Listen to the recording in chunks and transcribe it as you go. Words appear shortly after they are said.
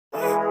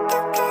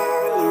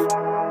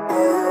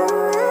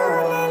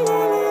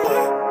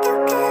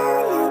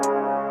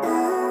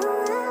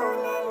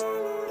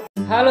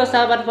Halo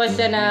sahabat Voice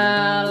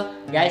Channel.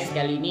 Guys,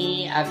 kali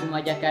ini aku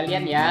ngajak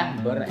kalian ya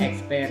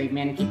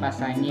bereksperimen kipas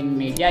angin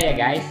meja ya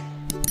guys,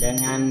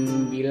 dengan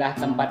bilah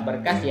tempat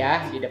berkas ya.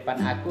 Di depan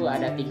aku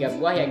ada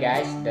 3 buah ya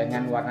guys,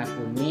 dengan warna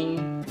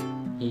kuning,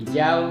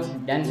 hijau,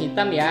 dan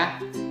hitam ya.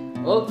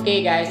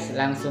 Oke guys,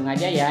 langsung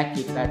aja ya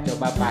kita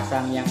coba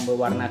pasang yang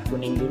berwarna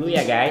kuning dulu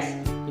ya guys.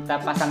 Kita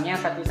pasangnya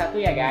satu-satu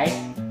ya guys.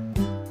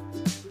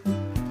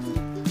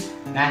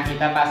 Nah,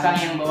 kita pasang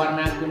yang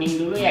berwarna kuning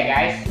dulu ya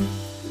guys.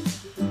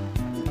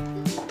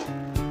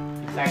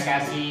 Kita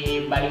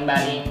kasih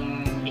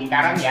baling-baling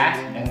lingkaran ya,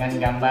 dengan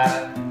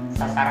gambar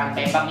sasaran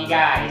tembak nih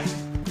guys.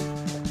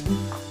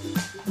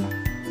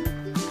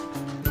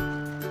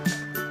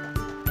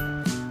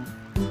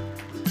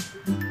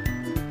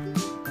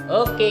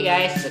 Oke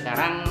guys,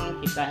 sekarang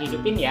kita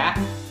hidupin ya,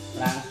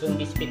 langsung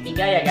di speed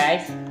 3 ya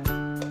guys.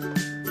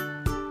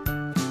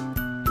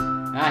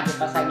 Nah,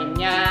 kipas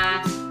anginnya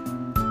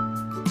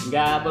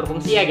nggak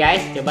berfungsi ya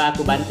guys, coba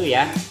aku bantu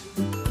ya.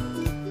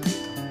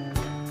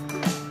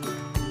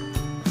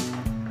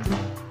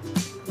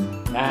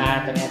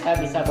 Nah,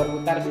 ternyata bisa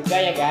berputar juga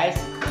ya guys,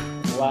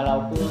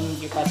 walaupun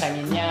kipas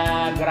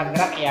anginnya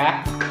gerak-gerak ya.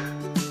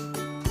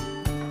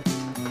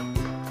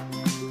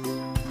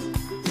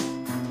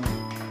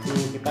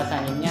 Kipas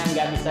anginnya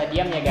nggak bisa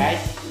diam ya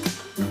guys.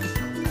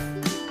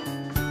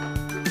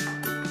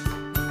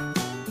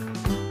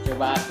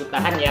 Coba aku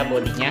tahan ya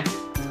bodinya.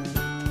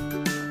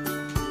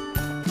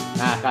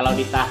 Nah, kalau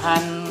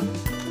ditahan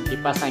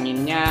kipas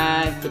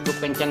anginnya cukup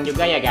kencang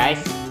juga ya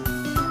guys.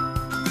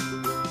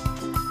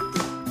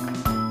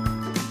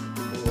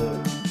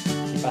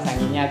 Kipas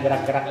anginnya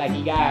gerak-gerak lagi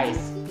guys.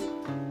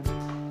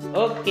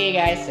 Oke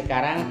guys,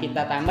 sekarang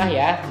kita tambah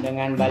ya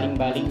dengan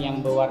baling-baling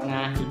yang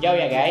berwarna hijau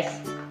ya guys.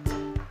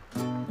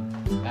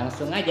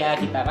 Langsung aja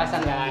kita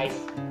pasang guys.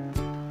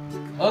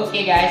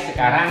 Oke guys,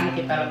 sekarang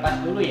kita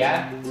lepas dulu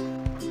ya.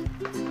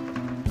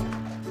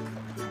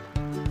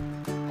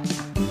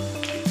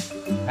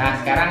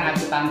 Nah, sekarang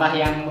aku tambah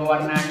yang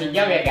berwarna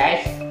hijau ya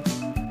guys.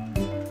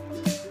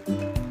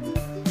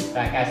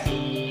 Kita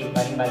kasih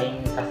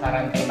baling-baling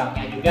sasaran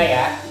tembaknya juga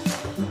ya.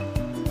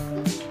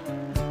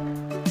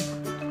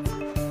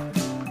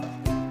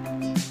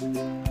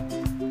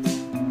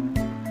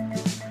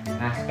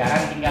 Nah,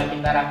 sekarang tinggal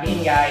kita rapiin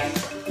guys.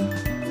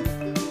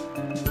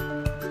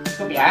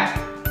 Cukup ya.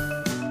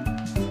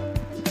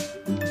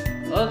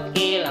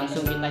 Oke,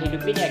 langsung kita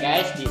hidupin ya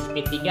guys di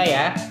speed 3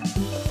 ya.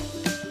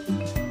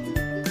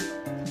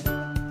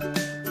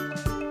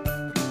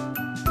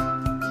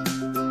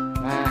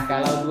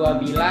 Kalau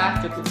 2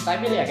 bilah cukup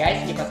stabil ya guys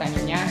kipas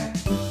anginnya.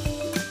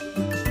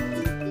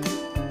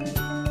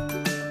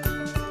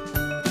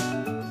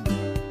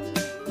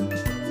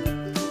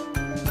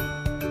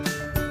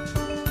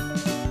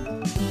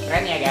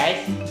 Keren ya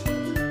guys.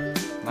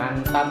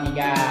 Mantap nih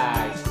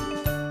guys.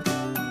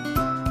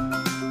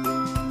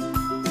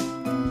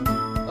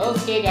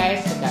 Oke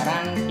guys,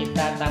 sekarang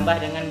kita tambah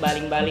dengan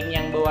baling-baling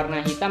yang berwarna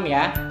hitam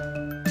ya.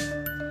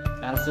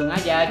 Langsung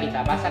aja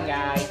kita pasang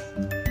guys.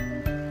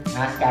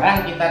 Nah,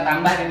 sekarang kita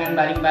tambah dengan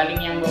baling-baling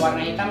yang berwarna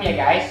hitam ya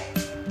guys.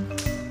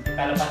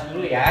 Kita lepas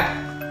dulu ya.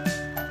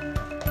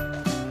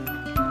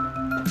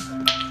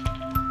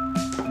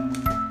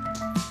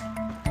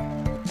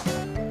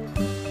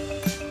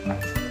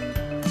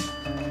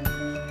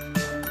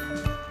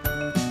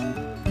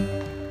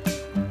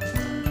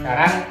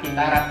 Sekarang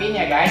kita rapiin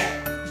ya guys.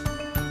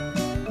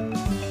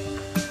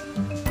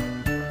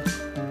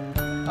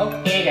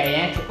 Oke,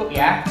 kayaknya cukup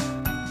ya.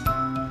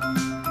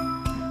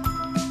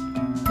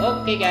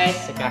 Oke guys,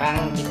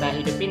 sekarang kita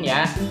hidupin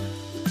ya.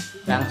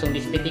 Langsung di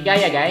speed 3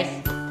 ya guys.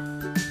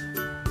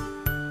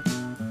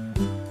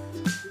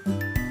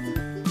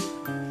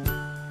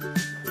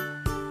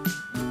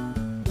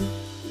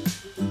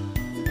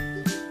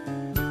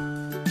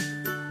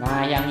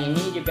 Nah, yang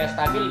ini juga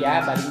stabil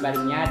ya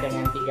baling-balingnya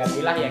dengan 3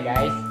 bilah ya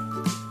guys.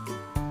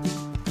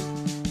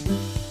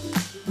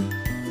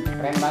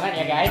 Keren banget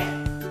ya guys.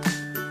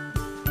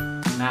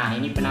 Nah,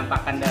 ini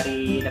penampakan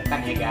dari dekat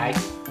ya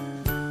guys.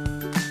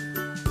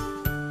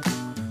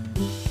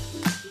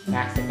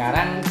 Nah,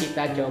 sekarang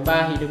kita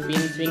coba hidupin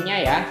swingnya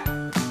ya.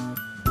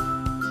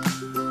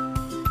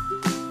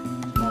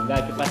 Semoga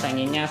kipas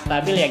anginnya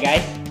stabil ya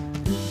guys.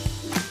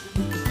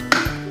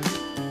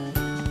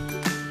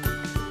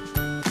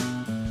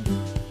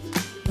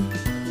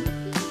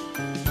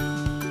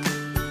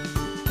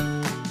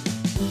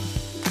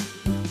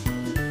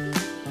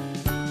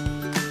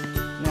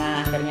 Nah,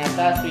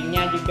 ternyata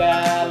swingnya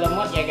juga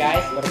lemot ya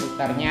guys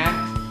berputarnya.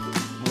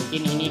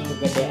 Mungkin ini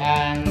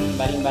kegedean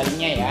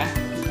baling-balingnya ya.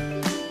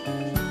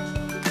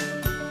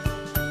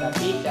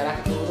 Tapi secara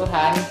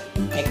keseluruhan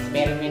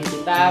eksperimen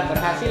kita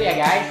berhasil ya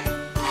guys.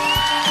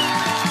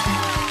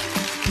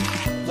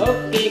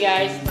 Oke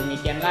guys,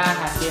 demikianlah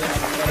hasil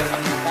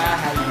eksperimen kita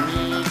hari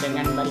ini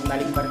dengan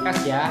baling-baling berkas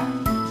ya.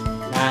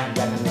 Nah,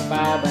 jangan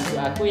lupa bantu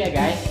aku ya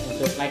guys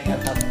untuk like dan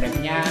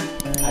subscribe-nya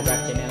agar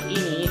channel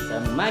ini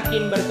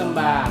semakin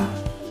berkembang.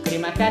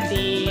 Terima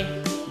kasih.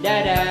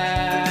 Dadah.